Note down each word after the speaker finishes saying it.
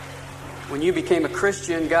When you became a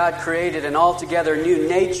Christian, God created an altogether new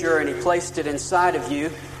nature and He placed it inside of you.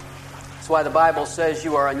 That's why the Bible says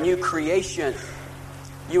you are a new creation.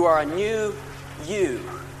 You are a new you.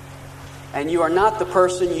 And you are not the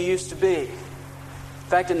person you used to be. In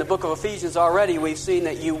fact, in the book of Ephesians already, we've seen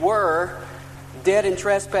that you were dead in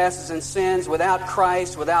trespasses and sins, without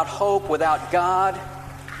Christ, without hope, without God.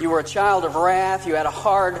 You were a child of wrath. You had a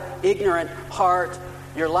hard, ignorant heart.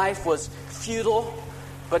 Your life was futile.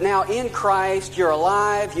 But now in Christ, you're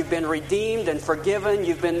alive. You've been redeemed and forgiven.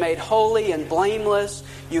 You've been made holy and blameless.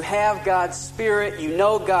 You have God's Spirit. You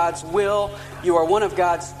know God's will. You are one of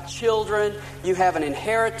God's children. You have an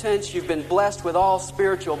inheritance. You've been blessed with all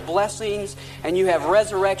spiritual blessings. And you have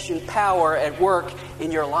resurrection power at work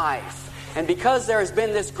in your life. And because there has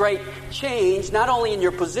been this great change, not only in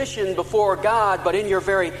your position before God, but in your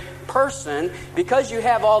very person, because you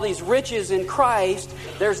have all these riches in Christ,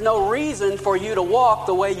 there's no reason for you to walk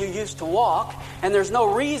the way you used to walk, and there's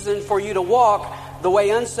no reason for you to walk the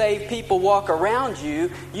way unsaved people walk around you.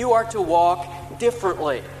 You are to walk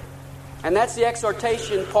differently. And that's the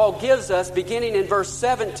exhortation Paul gives us beginning in verse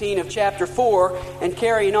 17 of chapter 4 and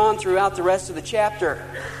carrying on throughout the rest of the chapter.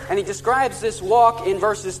 And he describes this walk in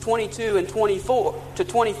verses 22 and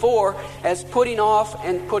 24 as putting off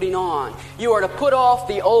and putting on. You are to put off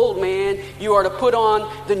the old man. You are to put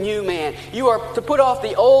on the new man. You are to put off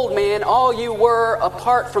the old man, all you were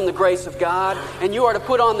apart from the grace of God. And you are to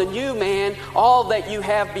put on the new man, all that you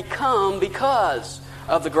have become because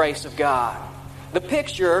of the grace of God. The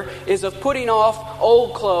picture is of putting off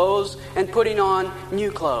old clothes and putting on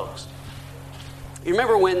new clothes. You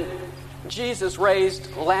remember when Jesus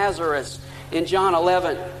raised Lazarus in John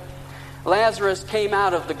 11? Lazarus came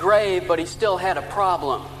out of the grave, but he still had a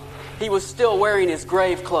problem. He was still wearing his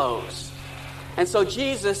grave clothes. And so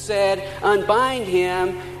Jesus said, "Unbind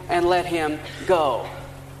him and let him go."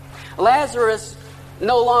 Lazarus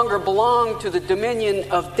no longer belonged to the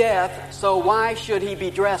dominion of death, so why should he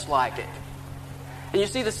be dressed like it? And you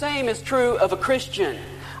see, the same is true of a Christian.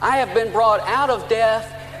 I have been brought out of death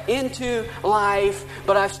into life,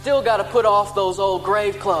 but I've still got to put off those old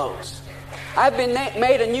grave clothes. I've been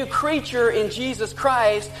made a new creature in Jesus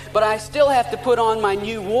Christ, but I still have to put on my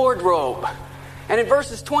new wardrobe. And in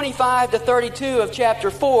verses 25 to 32 of chapter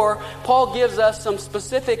 4, Paul gives us some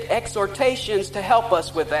specific exhortations to help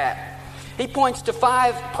us with that. He points to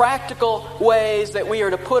 5 practical ways that we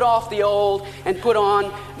are to put off the old and put on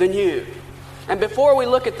the new. And before we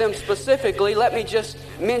look at them specifically, let me just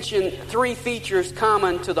mention 3 features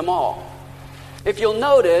common to them all. If you'll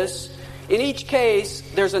notice, in each case,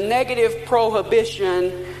 there's a negative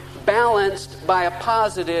prohibition balanced by a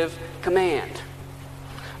positive command.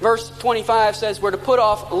 Verse 25 says we're to put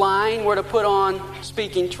off lying, we're to put on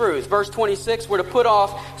speaking truth. Verse 26, we're to put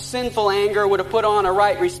off sinful anger, we're to put on a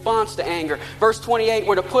right response to anger. Verse 28,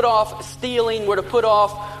 we're to put off stealing, we're to put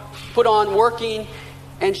on working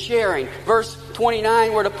and sharing. Verse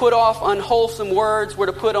 29, we're to put off unwholesome words. We're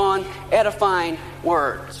to put on edifying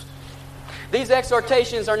words. These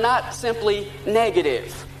exhortations are not simply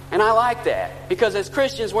negative. And I like that. Because as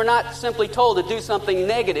Christians, we're not simply told to do something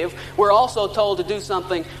negative. We're also told to do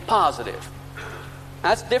something positive.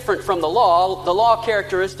 That's different from the law. The law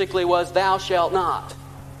characteristically was, thou shalt not.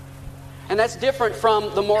 And that's different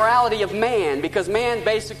from the morality of man. Because man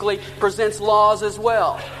basically presents laws as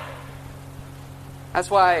well. That's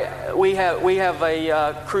why we have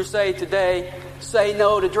a crusade today, say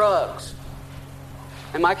no to drugs.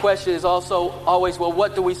 And my question is also always, well,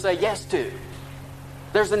 what do we say yes to?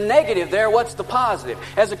 There's a negative there. What's the positive?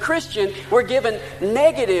 As a Christian, we're given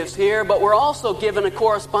negatives here, but we're also given a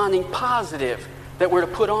corresponding positive that we're to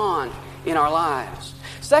put on in our lives.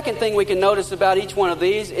 Second thing we can notice about each one of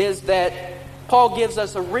these is that Paul gives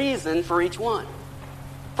us a reason for each one.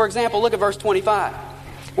 For example, look at verse 25.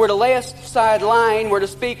 We're to lay aside lying, we're to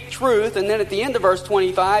speak truth, and then at the end of verse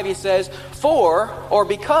 25 he says, for or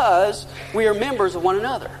because we are members of one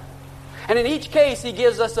another. And in each case he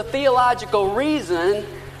gives us a theological reason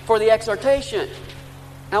for the exhortation.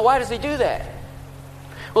 Now why does he do that?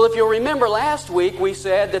 Well, if you'll remember last week we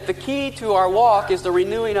said that the key to our walk is the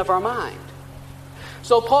renewing of our mind.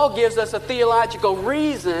 So Paul gives us a theological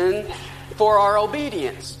reason for our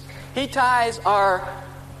obedience. He ties our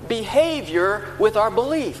behavior with our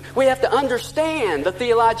belief. We have to understand the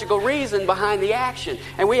theological reason behind the action,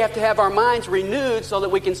 and we have to have our minds renewed so that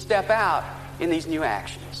we can step out in these new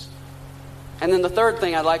actions. And then the third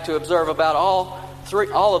thing I'd like to observe about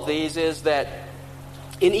all of these is that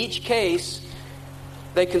in each case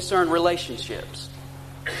they concern relationships.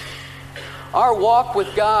 Our walk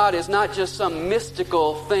with God is not just some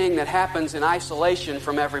mystical thing that happens in isolation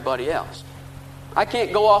from everybody else. I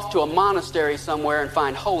can't go off to a monastery somewhere and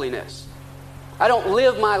find holiness. I don't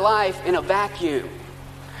live my life in a vacuum.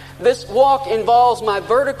 This walk involves my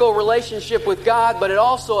vertical relationship with God, but it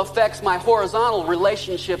also affects my horizontal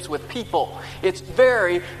relationships with people. It's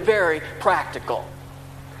very, very practical.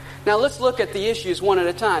 Now let's look at the issues one at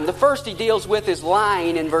a time. The first he deals with is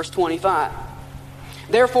lying in verse 25.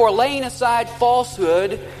 Therefore, laying aside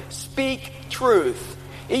falsehood, speak truth,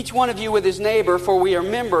 each one of you with his neighbor, for we are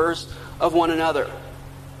members of one another.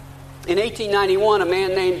 In 1891, a man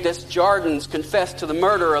named Desjardins confessed to the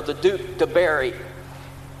murder of the Duc de Berry.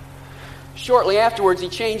 Shortly afterwards, he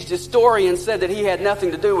changed his story and said that he had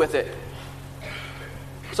nothing to do with it.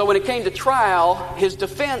 So when it came to trial, his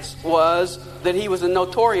defense was that he was a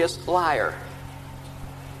notorious liar.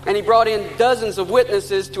 And he brought in dozens of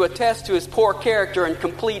witnesses to attest to his poor character and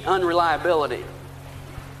complete unreliability.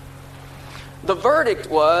 The verdict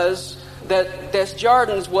was that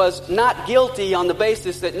Desjardins was not guilty on the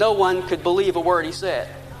basis that no one could believe a word he said.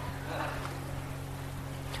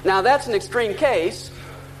 Now that's an extreme case,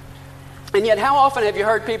 and yet how often have you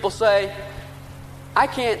heard people say, I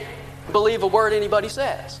can't believe a word anybody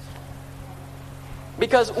says?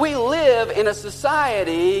 Because we live in a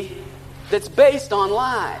society that's based on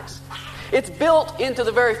lies. It's built into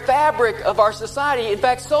the very fabric of our society, in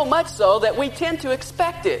fact so much so that we tend to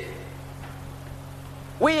expect it.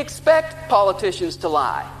 We expect politicians to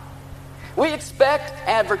lie. We expect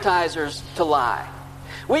advertisers to lie.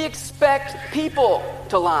 We expect people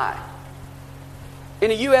to lie.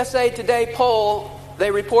 In a USA Today poll,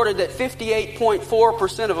 they reported that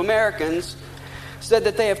 58.4% of Americans said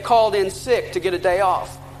that they have called in sick to get a day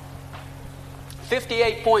off.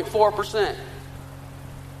 58.4%.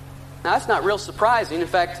 Now, that's not real surprising. In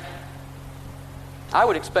fact, I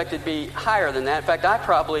would expect it to be higher than that. In fact, I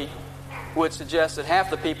probably would suggest that half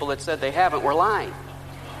the people that said they haven't were lying.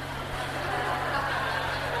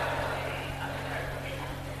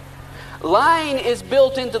 Lying is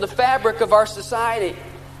built into the fabric of our society.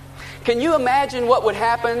 Can you imagine what would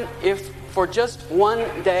happen if for just one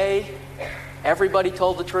day everybody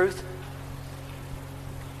told the truth?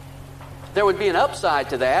 There would be an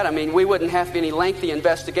upside to that. I mean, we wouldn't have any lengthy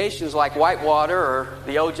investigations like Whitewater or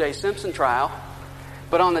the O.J. Simpson trial.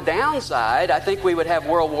 But on the downside, I think we would have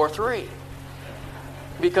World War III.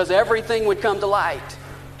 Because everything would come to light.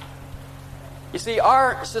 You see,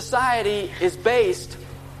 our society is based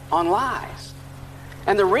on lies.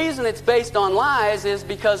 And the reason it's based on lies is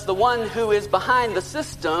because the one who is behind the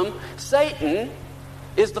system, Satan,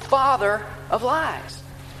 is the father of lies.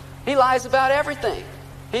 He lies about everything.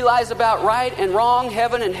 He lies about right and wrong,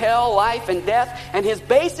 heaven and hell, life and death. And his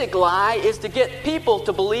basic lie is to get people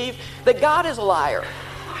to believe that God is a liar.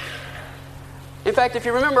 In fact, if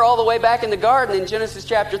you remember all the way back in the garden in Genesis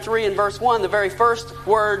chapter 3 and verse 1, the very first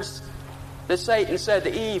words that Satan said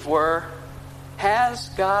to Eve were, "Has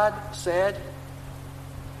God said?"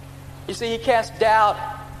 You see, he casts doubt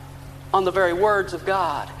on the very words of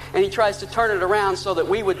God. And he tries to turn it around so that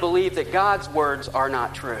we would believe that God's words are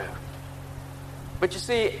not true. But you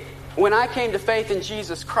see, when I came to faith in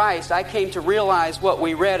Jesus Christ, I came to realize what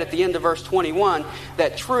we read at the end of verse 21,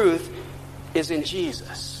 that truth is in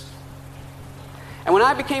Jesus. And when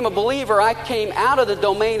I became a believer, I came out of the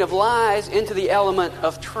domain of lies into the element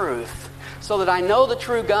of truth. So that I know the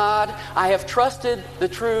true God, I have trusted the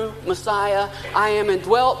true Messiah, I am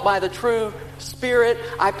indwelt by the true Spirit,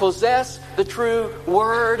 I possess the true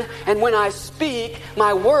Word, and when I speak,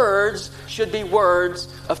 my words should be words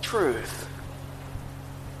of truth.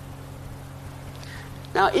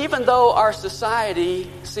 Now, even though our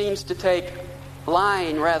society seems to take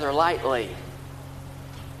lying rather lightly,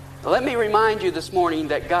 let me remind you this morning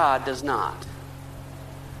that God does not.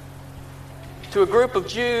 To a group of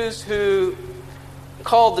Jews who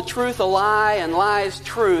called the truth a lie and lies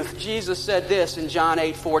truth, Jesus said this in John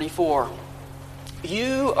 8:44.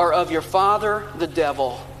 You are of your father, the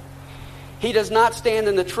devil. He does not stand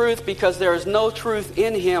in the truth because there is no truth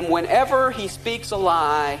in him. Whenever he speaks a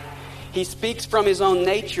lie, he speaks from his own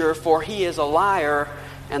nature, for he is a liar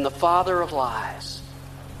and the father of lies.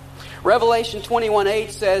 Revelation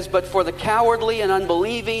 21:8 says, but for the cowardly and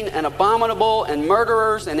unbelieving and abominable and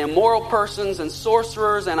murderers and immoral persons and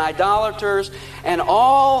sorcerers and idolaters and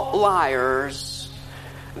all liars,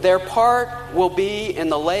 their part will be in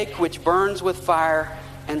the lake which burns with fire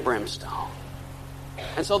and brimstone.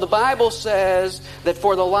 And so the Bible says that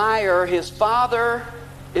for the liar, his father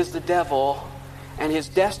is the devil and his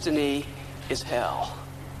destiny is hell.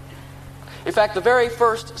 In fact, the very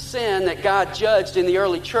first sin that God judged in the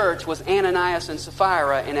early church was Ananias and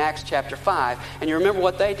Sapphira in Acts chapter 5. And you remember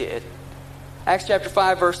what they did? Acts chapter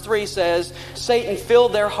 5 verse 3 says, Satan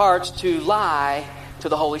filled their hearts to lie to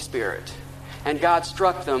the Holy Spirit, and God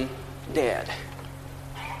struck them dead.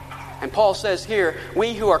 And Paul says here,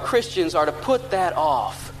 we who are Christians are to put that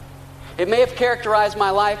off. It may have characterized my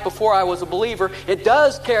life before I was a believer. It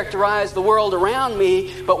does characterize the world around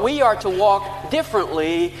me, but we are to walk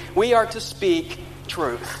differently. We are to speak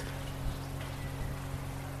truth.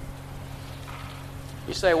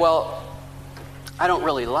 You say, well, I don't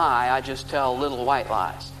really lie. I just tell little white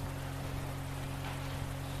lies.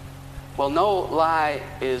 Well, no lie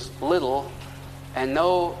is little, and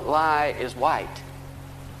no lie is white.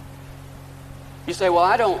 You say, well,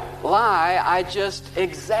 I don't lie, I just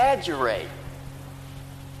exaggerate.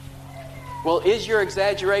 Well, is your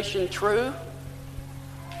exaggeration true?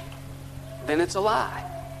 Then it's a lie.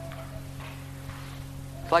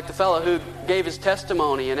 It's like the fellow who gave his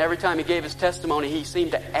testimony, and every time he gave his testimony, he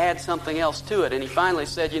seemed to add something else to it. And he finally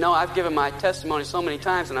said, I've given my testimony so many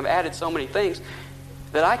times, and I've added so many things,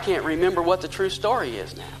 that I can't remember what the true story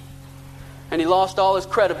is now. And he lost all his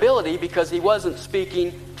credibility because he wasn't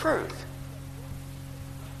speaking truth.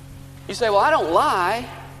 You say, well, I don't lie.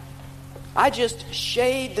 I just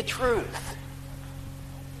shade the truth.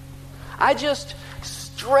 I just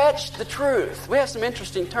stretch the truth. We have some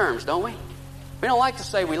interesting terms, don't we? We don't like to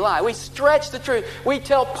say we lie. We stretch the truth. We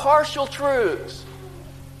tell partial truths.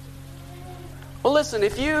 Well, listen,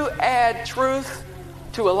 if you add truth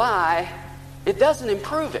to a lie, it doesn't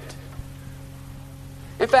improve it.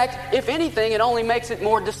 In fact, if anything, it only makes it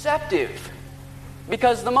more deceptive.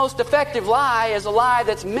 Because the most effective lie is a lie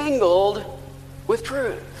that's mingled with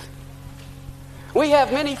truth. We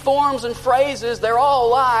have many forms and phrases. They're all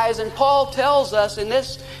lies. And Paul tells us in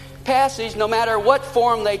this passage, no matter what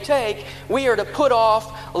form they take, we are to put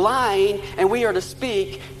off lying and we are to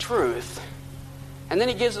speak truth. And then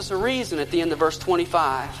he gives us a reason at the end of verse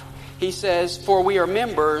 25. He says, for we are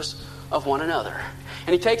members of one another.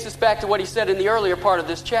 And he takes us back to what he said in the earlier part of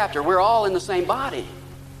this chapter. We're all in the same body.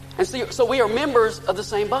 And so we are members of the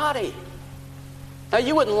same body. Now,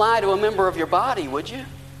 you wouldn't lie to a member of your body, would you?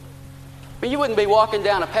 I mean, you wouldn't be walking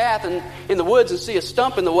down a path in the woods and see a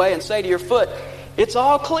stump in the way and say to your foot, it's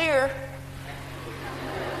all clear.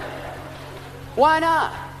 Why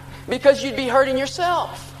not? Because you'd be hurting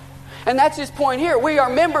yourself. And that's his point here. We are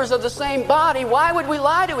members of the same body. Why would we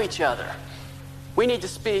lie to each other? We need to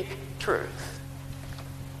speak truth.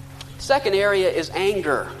 Second area is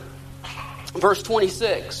anger. Verse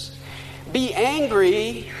 26, be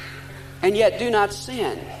angry and yet do not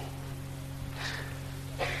sin.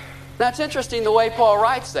 Now it's interesting the way Paul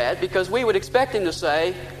writes that, because we would expect him to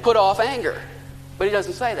say, put off anger. But he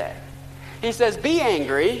doesn't say that. He says, be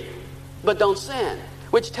angry, but don't sin.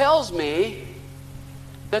 Which tells me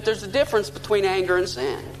that there's a difference between anger and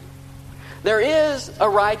sin. There is a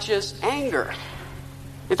righteous anger.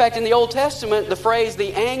 In fact, in the Old Testament, the phrase,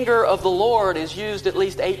 the anger of the Lord, is used at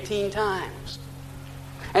least 18 times.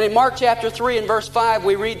 And in Mark chapter 3 and verse 5,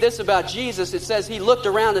 we read this about Jesus. It says, he looked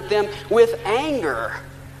around at them with anger,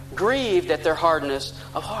 grieved at their hardness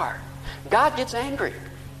of heart. God gets angry.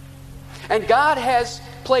 And God has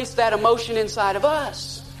placed that emotion inside of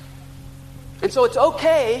us. And so it's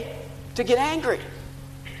okay to get angry.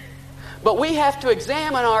 But we have to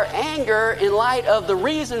examine our anger in light of the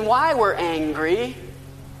reason why we're angry.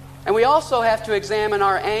 And we also have to examine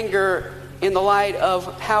our anger in the light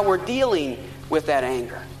of how we're dealing with that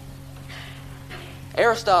anger.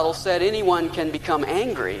 Aristotle said anyone can become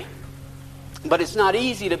angry, but it's not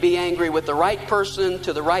easy to be angry with the right person,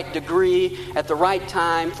 to the right degree, at the right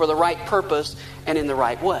time, for the right purpose, and in the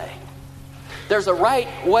right way. There's a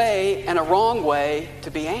right way and a wrong way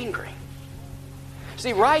to be angry.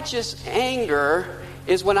 See, righteous anger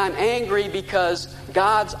is when I'm angry because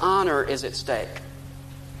God's honor is at stake.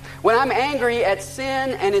 When I'm angry at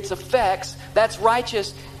sin and its effects, that's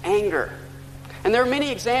righteous anger. And there are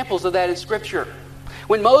many examples of that in Scripture.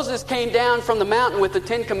 When Moses came down from the mountain with the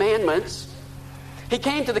 10 Commandments, he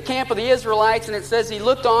came to the camp of the Israelites, and it says he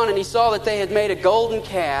looked on and he saw that they had made a golden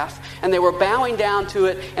calf, and they were bowing down to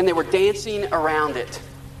it, and they were dancing around it.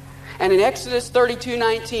 And in Exodus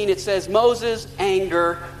 32:19, it says Moses'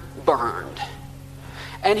 anger burned.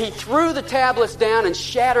 And he threw the tablets down and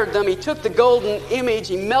shattered them. He took the golden image,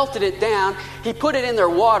 he melted it down, he put it in their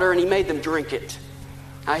water, and he made them drink it.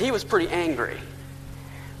 Now, he was pretty angry.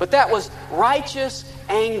 But that was righteous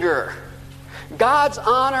anger. God's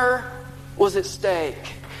honor was at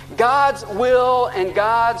stake. God's will and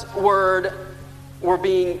God's word were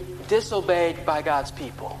being disobeyed by God's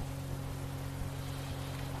people.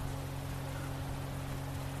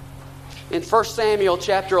 In 1 Samuel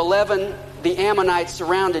chapter 11, the Ammonites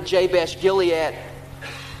surrounded Jabesh Gilead.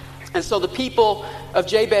 And so the people of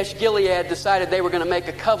Jabesh Gilead decided they were going to make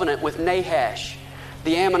a covenant with Nahash,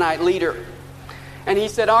 the Ammonite leader. And he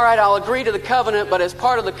said, all right, I'll agree to the covenant, but as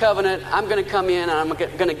part of the covenant, I'm going to come in and I'm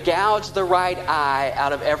going to gouge the right eye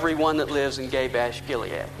out of everyone that lives in Jabesh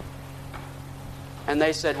Gilead. And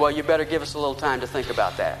they said, well, you better give us a little time to think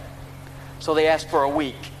about that. So they asked for a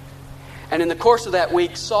week. And in the course of that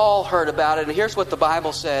week, Saul heard about it. And here's what the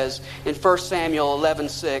Bible says in 1 Samuel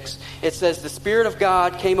 11:6. It says, the Spirit of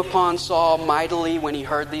God came upon Saul mightily when he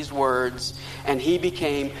heard these words, and he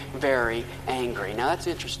became very angry. Now that's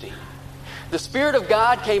interesting. The Spirit of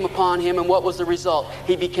God came upon him, and what was the result?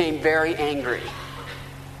 He became very angry.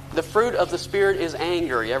 The fruit of the Spirit is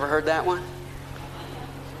anger. You ever heard that one?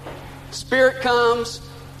 Spirit comes,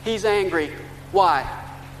 he's angry. Why?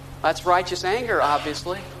 That's righteous anger,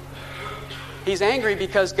 obviously. He's angry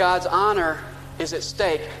because God's honor is at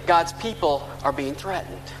stake. God's people are being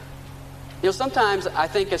threatened. You know, sometimes I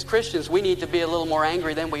think as Christians we need to be a little more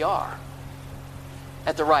angry than we are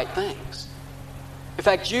at the right things. In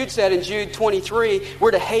fact, Jude said in Jude 23,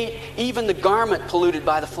 we're to hate even the garment polluted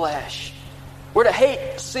by the flesh. We're to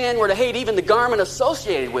hate sin. We're to hate even the garment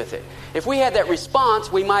associated with it. If we had that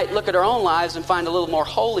response, we might look at our own lives and find a little more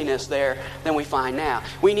holiness there than we find now.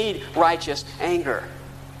 We need righteous anger.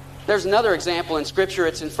 There's another example in Scripture.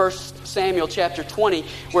 It's in 1 Samuel chapter 20,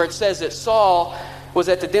 where it says that Saul was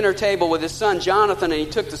at the dinner table with his son Jonathan, and he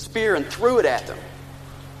took the spear and threw it at them.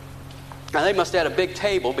 Now, they must have had a big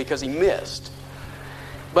table because he missed.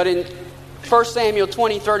 But in 1 Samuel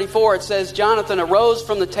 20:34, it says, Jonathan arose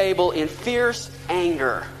from the table in fierce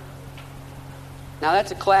anger. Now,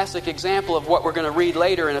 that's a classic example of what we're going to read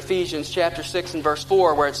later in Ephesians chapter 6 and verse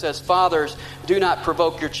 4, where it says, fathers, do not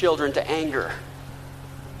provoke your children to anger.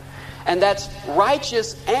 And that's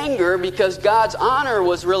righteous anger because God's honor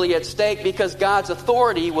was really at stake, because God's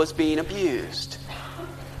authority was being abused.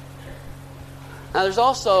 Now, there's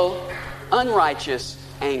also unrighteous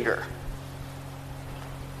anger.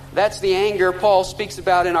 That's the anger Paul speaks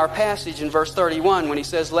about in our passage in verse 31 when he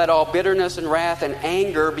says, let all bitterness and wrath and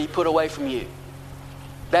anger be put away from you.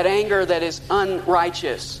 That anger that is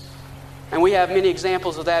unrighteous. And we have many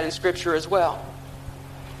examples of that in Scripture as well.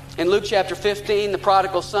 In Luke chapter 15, the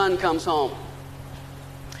prodigal son comes home.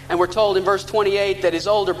 And we're told in verse 28 that his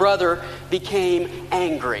older brother became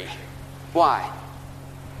angry. Why?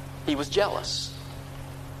 He was jealous.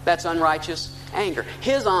 That's unrighteous anger.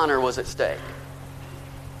 His honor was at stake.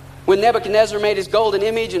 When Nebuchadnezzar made his golden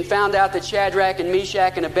image and found out that Shadrach and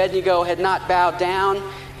Meshach and Abednego had not bowed down,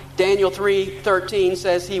 Daniel 3:13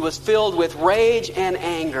 says he was filled with rage and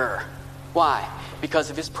anger. Why?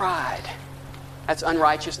 Because of his pride. That's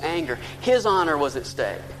unrighteous anger. His honor was at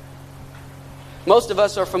stake. Most of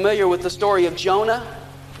us are familiar with the story of Jonah.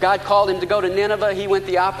 God called him to go to Nineveh. He went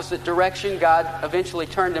the opposite direction. God eventually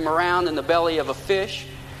turned him around in the belly of a fish.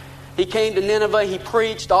 He came to Nineveh. He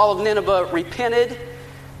preached. All of Nineveh repented.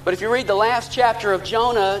 But if you read the last chapter of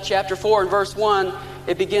Jonah, chapter 4 and verse 1,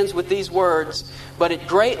 it begins with these words, but it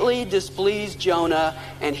greatly displeased Jonah,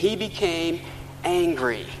 and he became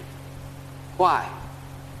angry. Why?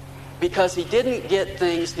 Because he didn't get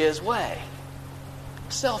things his way.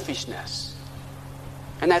 Selfishness.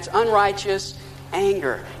 And that's unrighteous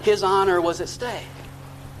anger. His honor was at stake.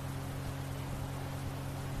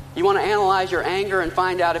 You want to analyze your anger and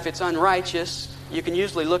find out if it's unrighteous, you can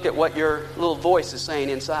usually look at what your little voice is saying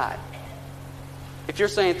inside. If you're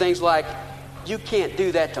saying things like, you can't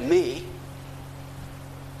do that to me.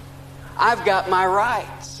 I've got my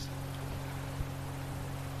rights.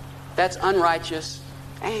 That's unrighteous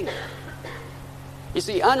anger. You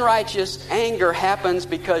see, unrighteous anger happens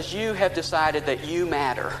because you have decided that you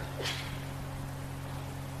matter.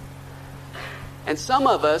 And some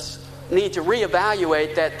of us need to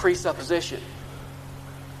reevaluate that presupposition,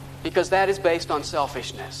 because that is based on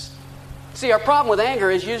selfishness. See, our problem with anger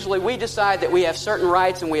is usually we decide that we have certain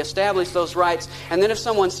rights and we establish those rights, and then if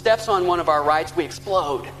someone steps on one of our rights, we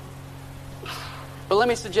explode. But let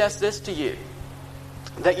me suggest this to you,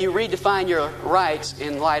 that you redefine your rights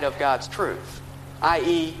in light of God's truth,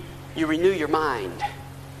 i.e., you renew your mind,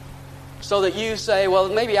 so that you say, well,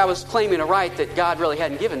 maybe I was claiming a right that God really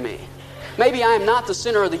hadn't given me. Maybe I am not the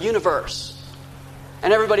center of the universe,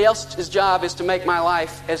 and everybody else's job is to make my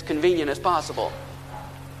life as convenient as possible.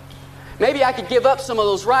 Maybe I could give up some of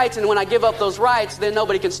those rights, and when I give up those rights, then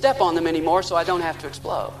nobody can step on them anymore, so I don't have to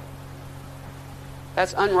explode.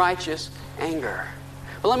 That's unrighteous anger.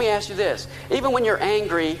 But let me ask you this. Even when you're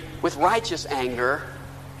angry with righteous anger,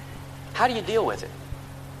 how do you deal with it?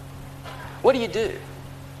 What do you do?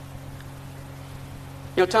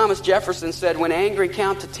 You know, Thomas Jefferson said, when angry,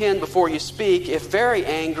 count to 10 before you speak. If very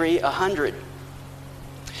angry, 100.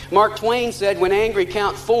 Mark Twain said, when angry,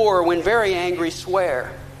 count 4. When very angry,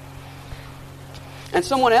 swear. And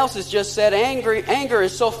someone else has just said, anger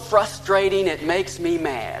is so frustrating, it makes me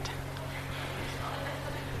mad.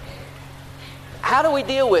 How do we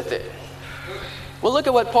deal with it? Well, look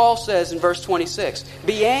at what Paul says in verse 26.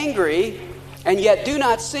 Be angry, and yet do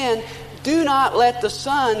not sin. Do not let the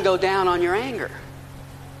sun go down on your anger.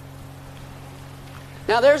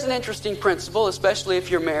 Now, there's an interesting principle, especially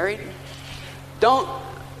if you're married. Don't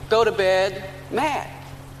go to bed mad.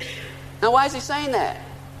 Now, why is he saying that?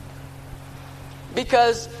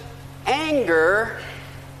 Because anger,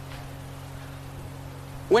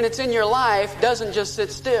 when it's in your life, doesn't just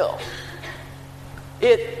sit still.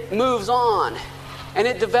 It moves on, and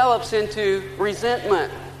it develops into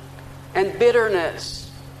resentment and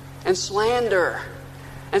bitterness and slander.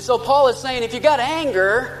 And so Paul is saying, if you got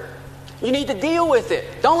anger, you need to deal with it.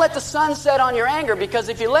 Don't let the sun set on your anger, because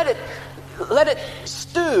if you let it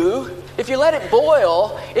stew, if you let it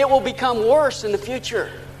boil, it will become worse in the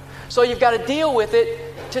future. So you've got to deal with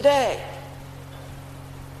it today.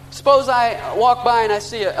 Suppose I walk by and I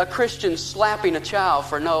see a Christian slapping a child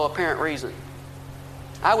for no apparent reason.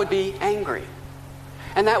 I would be angry.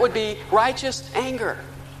 And that would be righteous anger.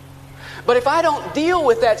 But if I don't deal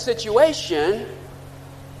with that situation,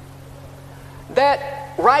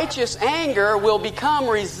 that righteous anger will become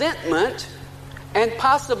resentment and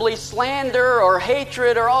possibly slander or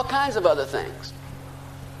hatred or all kinds of other things.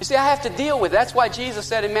 You see, I have to deal with it. That's why Jesus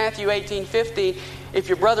said in Matthew 18:15, if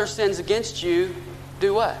your brother sins against you,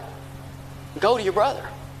 do what? Go to your brother.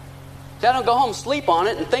 I don't go home, sleep on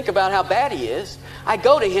it, and think about how bad he is. I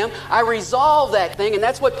go to him, I resolve that thing, and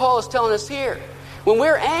that's what Paul is telling us here. When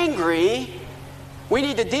we're angry, we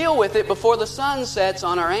need to deal with it before the sun sets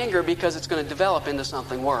on our anger, because it's going to develop into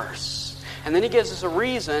something worse. And then he gives us a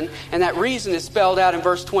reason, and that reason is spelled out in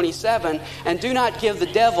verse 27, and do not give the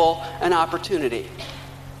devil an opportunity.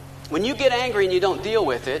 When you get angry and you don't deal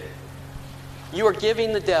with it, you are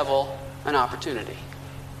giving the devil an opportunity.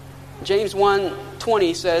 James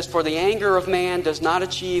 1:20 says, for the anger of man does not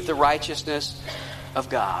achieve the righteousness of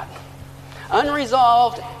God.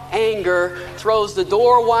 Unresolved anger throws the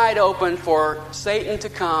door wide open for Satan to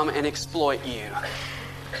come and exploit you.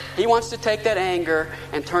 He wants to take that anger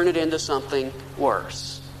and turn it into something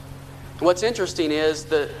worse. What's interesting is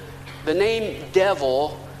the name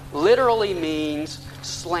devil literally means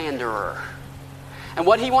slanderer. And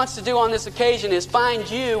what he wants to do on this occasion is find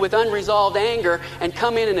you with unresolved anger and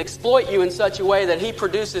come in and exploit you in such a way that he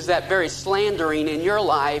produces that very slandering in your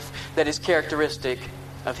life that is characteristic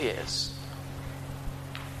of his.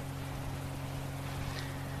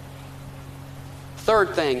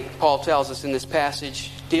 Third thing Paul tells us in this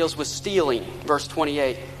passage deals with stealing. Verse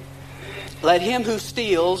 28. Let him who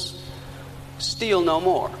steals, steal no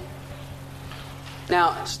more.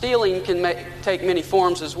 Now, stealing can take many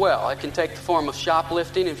forms as well. It can take the form of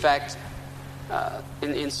shoplifting. In fact,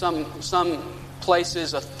 in some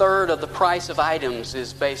places, a third of the price of items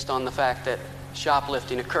is based on the fact that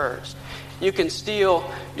shoplifting occurs. You can steal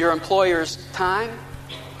your employer's time.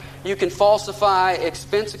 You can falsify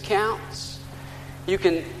expense accounts. You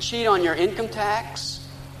can cheat on your income tax.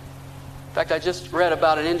 In fact, I just read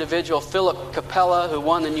about an individual, Philip Capella, who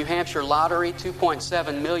won the New Hampshire lottery,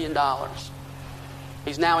 $2.7 million.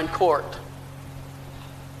 He's now in court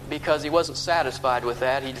because he wasn't satisfied with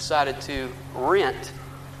that. He decided to rent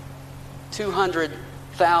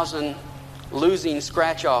 200,000 losing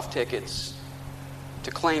scratch-off tickets to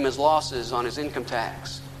claim his losses on his income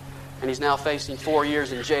tax. And he's now facing 4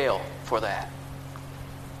 years in jail for that.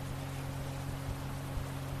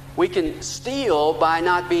 We can steal by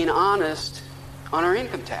not being honest on our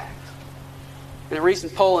income tax. In a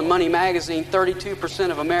recent poll in Money Magazine, 32%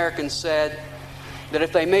 of Americans said that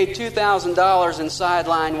if they made $2,000 in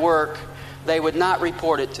sideline work, they would not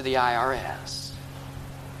report it to the IRS.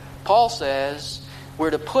 Paul says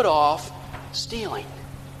we're to put off stealing.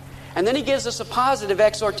 And then he gives us a positive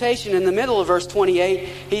exhortation in the middle of verse 28.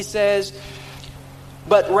 He says,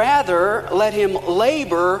 but rather let him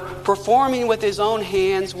labor, performing with his own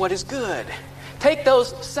hands what is good. Take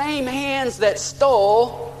those same hands that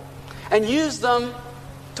stole and use them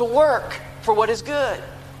to work for what is good.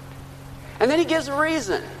 And then he gives a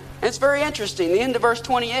reason. And it's very interesting. The end of verse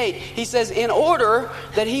 28, he says, in order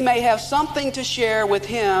that he may have something to share with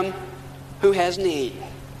him who has need.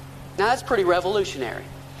 Now that's pretty revolutionary.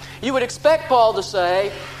 You would expect Paul to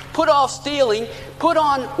say, put off stealing, put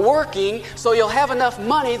on working, so you'll have enough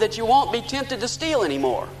money that you won't be tempted to steal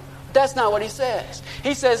anymore. That's not what he says.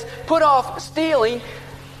 He says, put off stealing,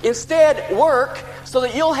 instead work, so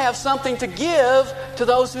that you'll have something to give to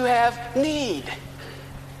those who have need.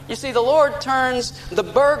 You see, the Lord turns the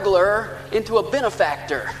burglar into a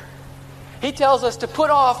benefactor. He tells us to put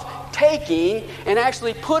off taking and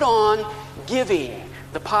actually put on giving,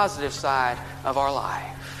 the positive side of our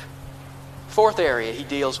life. Fourth area he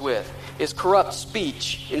deals with is corrupt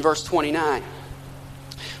speech in verse 29.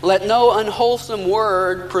 Let no unwholesome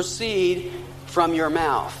word proceed from your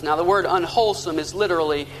mouth. Now the word unwholesome is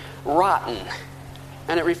literally rotten.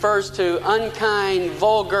 And it refers to unkind,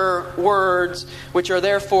 vulgar words which are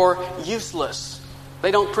therefore useless.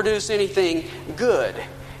 They don't produce anything good.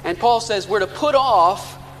 And Paul says we're to put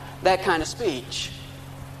off that kind of speech.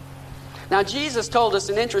 Now Jesus told us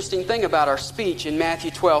an interesting thing about our speech in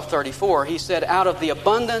Matthew 12:34. He said, out of the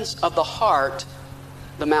abundance of the heart,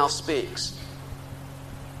 the mouth speaks.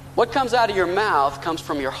 What comes out of your mouth comes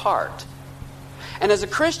from your heart. And as a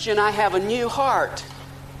Christian, I have a new heart.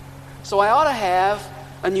 So I ought to have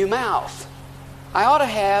a new mouth. I ought to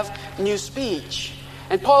have new speech.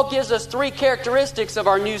 And Paul gives us three characteristics of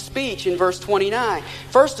our new speech in verse 29.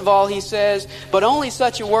 First of all, he says, but only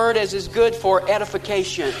such a word as is good for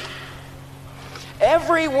edification.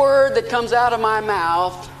 Every word that comes out of my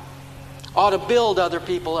mouth ought to build other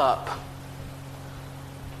people up.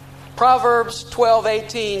 Proverbs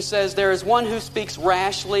 12:18 says, there is one who speaks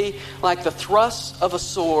rashly like the thrusts of a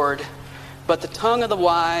sword, but the tongue of the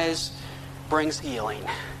wise brings healing.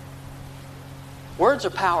 Words are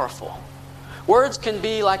powerful. Words can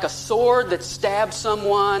be like a sword that stabs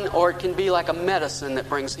someone, or it can be like a medicine that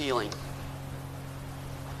brings healing.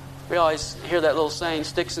 We always hear that little saying,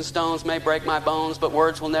 sticks and stones may break my bones, but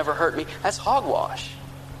words will never hurt me. That's hogwash.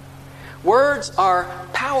 Words are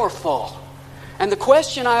powerful. And the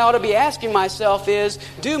question I ought to be asking myself is,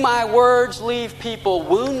 do my words leave people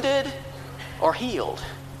wounded or healed?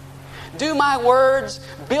 Do my words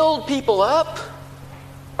build people up,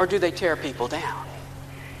 or do they tear people down?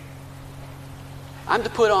 I'm to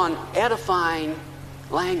put on edifying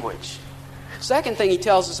language. Second thing he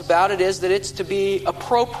tells us about it is that it's to be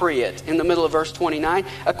appropriate in the middle of verse 29,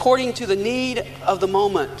 according to the need of the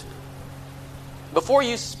moment. Before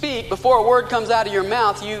you speak, before a word comes out of your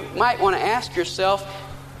mouth, you might want to ask yourself,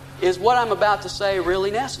 is what I'm about to say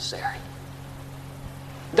really necessary?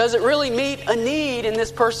 Does it really meet a need in this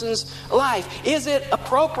person's life? Is it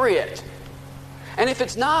appropriate? And if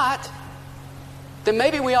it's not, then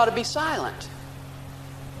maybe we ought to be silent.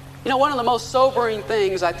 You know, one of the most sobering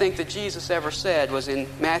things I think that Jesus ever said was in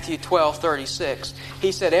Matthew 12:36.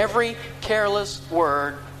 He said, every careless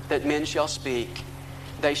word that men shall speak,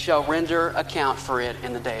 they shall render account for it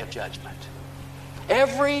in the day of judgment.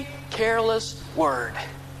 Every careless word.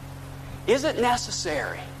 Is it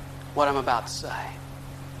necessary, what I'm about to say?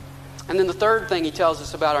 And then the third thing he tells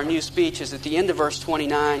us about our new speech is at the end of verse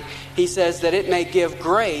 29, he says that it may give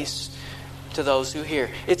grace to those who hear.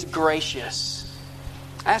 It's gracious.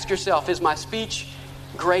 Ask yourself, is my speech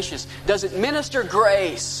gracious? Does it minister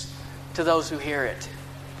grace to those who hear it?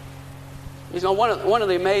 You know, one of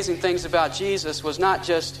the amazing things about Jesus was not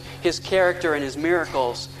just his character and his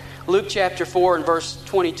miracles. Luke chapter 4 and verse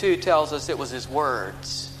 22 tells us it was his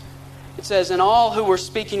words. It says, and all who were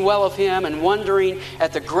speaking well of him and wondering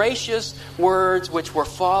at the gracious words which were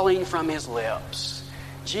falling from his lips.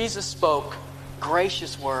 Jesus spoke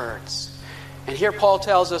gracious words. And here Paul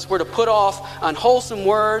tells us we're to put off unwholesome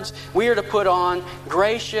words. We are to put on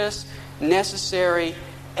gracious, necessary,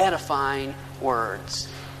 edifying words.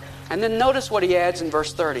 And then notice what he adds in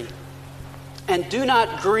verse 30. And do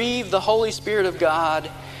not grieve the Holy Spirit of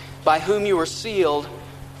God, by whom you were sealed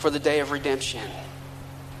for the day of redemption.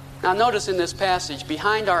 Now notice in this passage,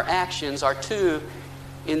 behind our actions are two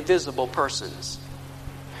invisible persons.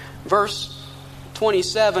 Verse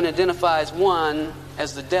 27 identifies one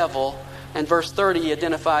as the devil, and verse 30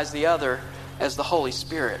 identifies the other as the Holy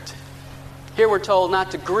Spirit. Here we're told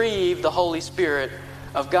not to grieve the Holy Spirit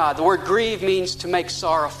of God. The word grieve means to make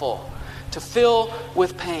sorrowful, to fill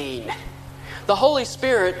with pain. The Holy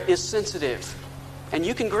Spirit is sensitive, and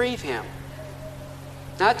you can grieve Him.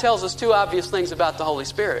 Now that tells us two obvious things about the Holy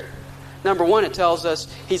Spirit. Number one, it tells us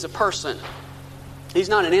He's a person. He's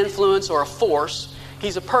not an influence or a force.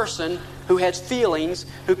 He's a person who has feelings,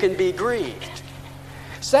 who can be grieved.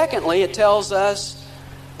 Secondly, it tells us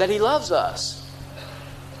that He loves us,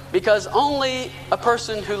 because only a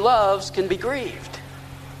person who loves can be grieved.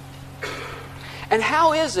 And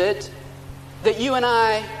how is it that you and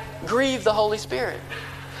I grieve the Holy Spirit?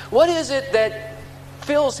 What is it that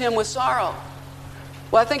fills Him with sorrow?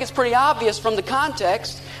 Well, I think it's pretty obvious from the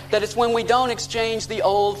context that it's when we don't exchange the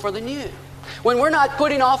old for the new. When we're not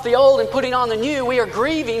putting off the old and putting on the new, we are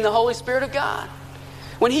grieving the Holy Spirit of God.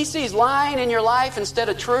 When He sees lying in your life instead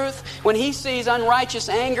of truth, when He sees unrighteous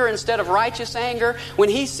anger instead of righteous anger, when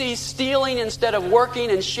He sees stealing instead of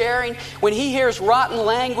working and sharing, when He hears rotten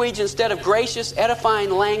language instead of gracious,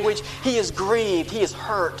 edifying language, He is grieved, He is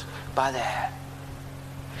hurt by that.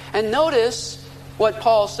 And notice what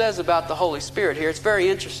Paul says about the Holy Spirit here. It's very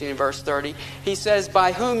interesting in verse 30. He says,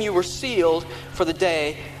 by whom you were sealed for the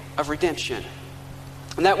day of redemption.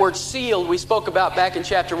 And that word sealed we spoke about back in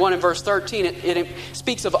chapter 1 and verse 13. It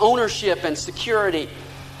speaks of ownership and security.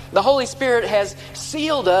 The Holy Spirit has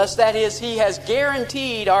sealed us. That is, He has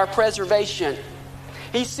guaranteed our preservation.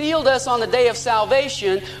 He sealed us on the day of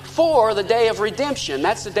salvation for the day of redemption.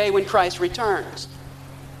 That's the day when Christ returns.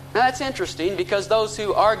 Now that's interesting because those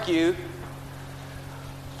who argue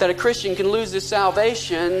that a Christian can lose his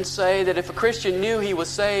salvation say that if a Christian knew he was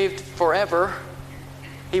saved forever,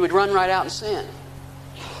 he would run right out and sin.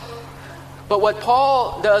 But what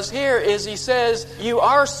Paul does here is he says, you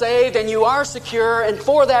are saved and you are secure, and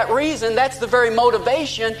for that reason, that's the very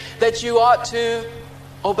motivation that you ought to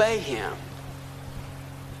obey Him.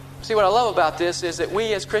 See, what I love about this is that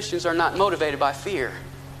we as Christians are not motivated by fear.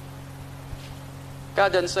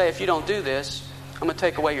 God doesn't say, if you don't do this, I'm going to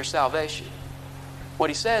take away your salvation. What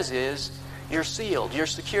He says is, you're sealed, you're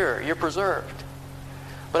secure, you're preserved.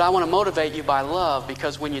 But I want to motivate you by love,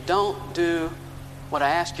 because when you don't do what I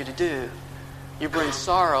ask you to do, you bring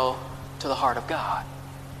sorrow to the heart of God.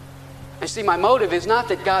 And see, my motive is not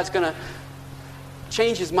that God's going to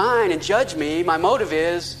change His mind and judge me. My motive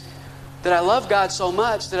is that I love God so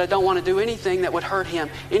much that I don't want to do anything that would hurt Him,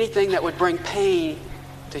 anything that would bring pain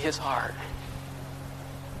to His heart.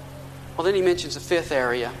 Well, then he mentions a fifth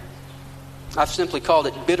area. I've simply called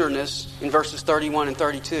it bitterness in verses 31 and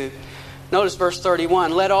 32. Notice verse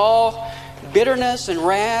 31. Let all bitterness and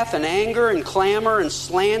wrath and anger and clamor and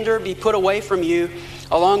slander be put away from you,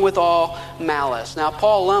 along with all malice. Now,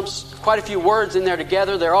 Paul lumps quite a few words in there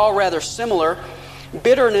together. They're all rather similar.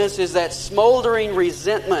 Bitterness is that smoldering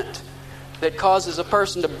resentment that causes a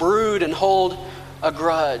person to brood and hold a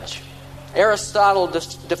grudge. Aristotle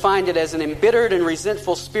defined it as an embittered and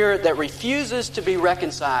resentful spirit that refuses to be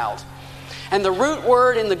reconciled. And the root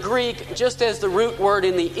word in the Greek, just as the root word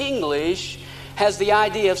in the English, has the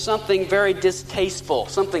idea of something very distasteful,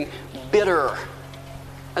 something bitter.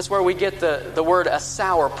 That's where we get the word a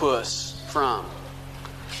sourpuss from.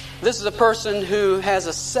 This is a person who has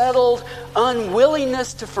a settled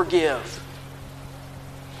unwillingness to forgive.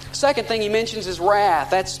 Second thing he mentions is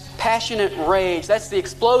wrath. That's passionate rage. That's the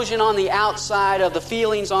explosion on the outside of the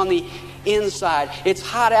feelings on the inside. It's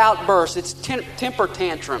hot outbursts. It's temper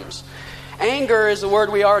tantrums. Anger is the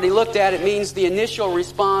word we already looked at. It means the initial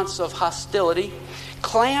response of hostility.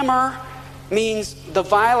 Clamor means the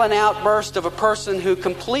violent outburst of a person who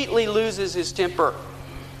completely loses his temper.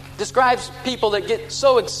 Describes people that get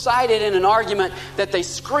so excited in an argument that they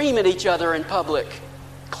scream at each other in public.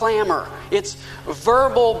 Clamor. It's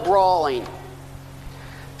verbal brawling.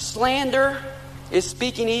 Slander is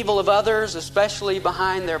speaking evil of others, especially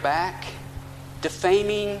behind their back.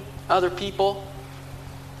 Defaming other people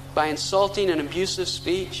by insulting and abusive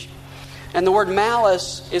speech. And the word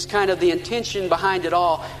malice is kind of the intention behind it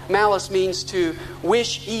all. Malice means to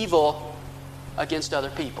wish evil against other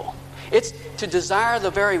people. It's to desire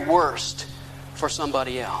the very worst for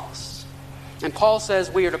somebody else. And Paul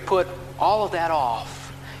says we are to put all of that off.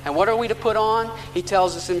 And what are we to put on? He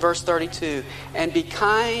tells us in verse 32, and be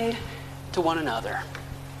kind to one another.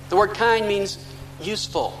 The word kind means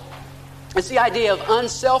useful. It's the idea of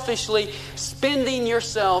unselfishly spending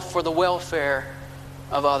yourself for the welfare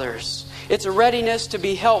of others. It's a readiness to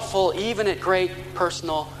be helpful even at great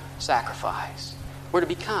personal sacrifice. We're to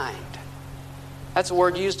be kind. That's a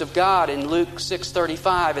word used of God in Luke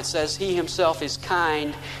 6:35. It says, He Himself is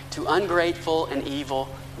kind to ungrateful and evil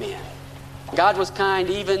men. God was kind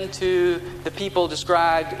even to the people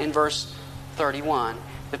described in verse 31,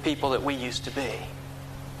 the people that we used to be.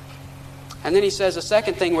 And then he says the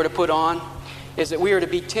second thing we're to put on is that we are to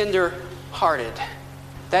be tender-hearted.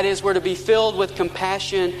 That is, we're to be filled with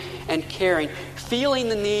compassion and caring, feeling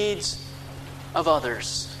the needs of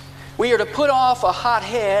others. We are to put off a hot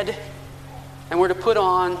head and we're to put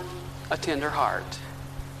on a tender heart.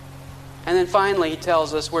 And then finally he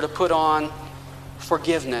tells us we're to put on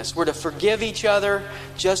forgiveness. We're to forgive each other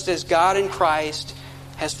just as God in Christ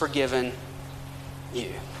has forgiven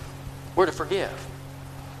you. We're to forgive.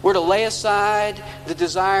 We're to lay aside the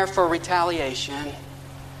desire for retaliation,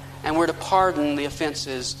 and we're to pardon the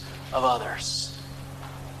offenses of others.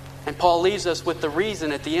 And Paul leaves us with the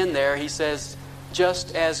reason at the end there. He says,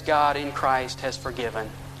 just as God in Christ has forgiven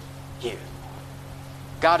you.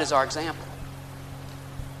 God is our example.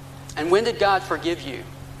 And when did God forgive you?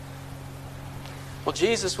 Well,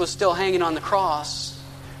 Jesus was still hanging on the cross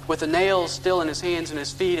with the nails still in his hands and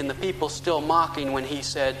his feet, and the people still mocking when he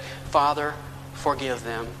said, Father, forgive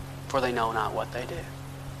them, for they know not what they do.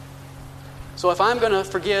 So if I'm going to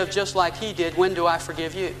forgive just like he did, when do I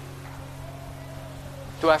forgive you?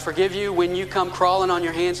 Do I forgive you when you come crawling on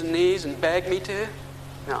your hands and knees and beg me to?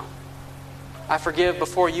 No. I forgive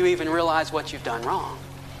before you even realize what you've done wrong.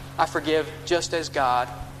 I forgive just as God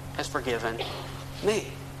has forgiven me.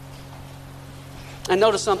 And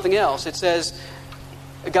notice something else. It says,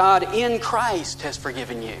 God in Christ has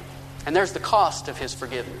forgiven you. And there's the cost of his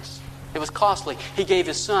forgiveness. It was costly. He gave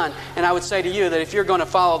his Son. And I would say to you that if you're going to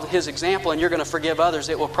follow his example and you're going to forgive others,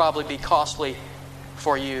 it will probably be costly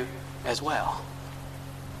for you as well.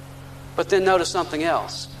 But then notice something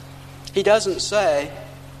else. He doesn't say,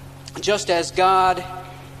 just as God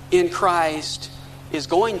in Christ is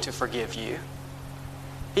going to forgive you.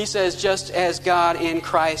 He says, just as God in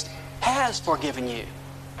Christ has forgiven you.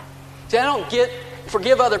 See, I don't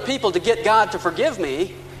forgive other people to get God to forgive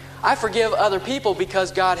me. I forgive other people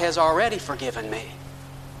because God has already forgiven me.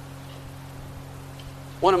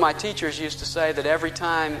 One of my teachers used to say that every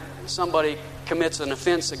time somebody commits an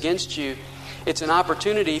offense against you, it's an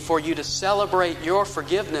opportunity for you to celebrate your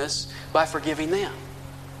forgiveness by forgiving them.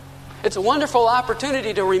 It's a wonderful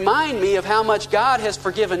opportunity to remind me of how much God has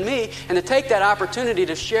forgiven me, and to take that opportunity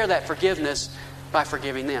to share that forgiveness by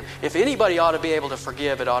forgiving them. If anybody ought to be able to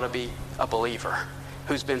forgive, it ought to be a believer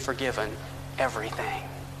who's been forgiven everything.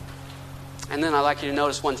 And then I'd like you to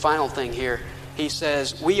notice one final thing here. He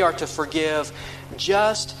says, we are to forgive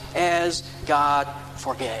just as God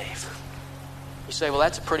forgave. You say, well,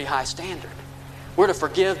 that's a pretty high standard. We're to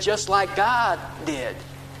forgive just like God did.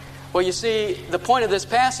 Well, you see, the point of this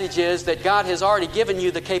passage is that God has already given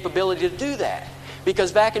you the capability to do that.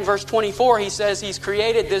 Because back in verse 24, he says he's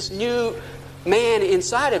created this new man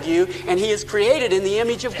inside of you, and he is created in the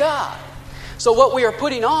image of God. So what we are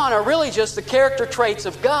putting on are really just the character traits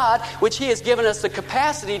of God, which he has given us the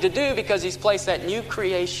capacity to do because he's placed that new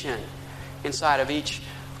creation inside of each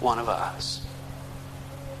one of us.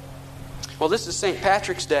 Well, this is St.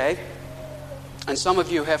 Patrick's Day, and some of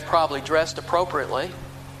you have probably dressed appropriately.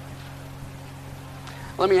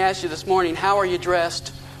 Let me ask you this morning, how are you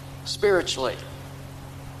dressed spiritually?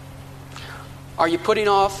 Are you putting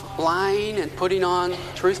off lying and putting on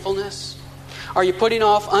truthfulness? Are you putting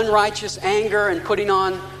off unrighteous anger and putting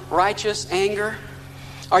on righteous anger?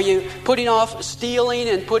 Are you putting off stealing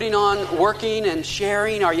and putting on working and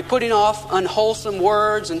sharing? Are you putting off unwholesome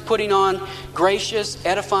words and putting on gracious,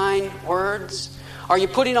 edifying words? Are you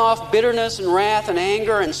putting off bitterness and wrath and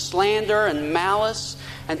anger and slander and malice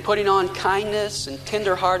and putting on kindness and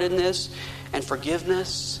tenderheartedness and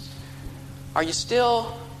forgiveness? Are you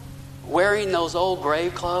still wearing those old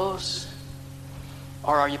grave clothes?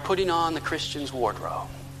 Or are you putting on the Christian's wardrobe?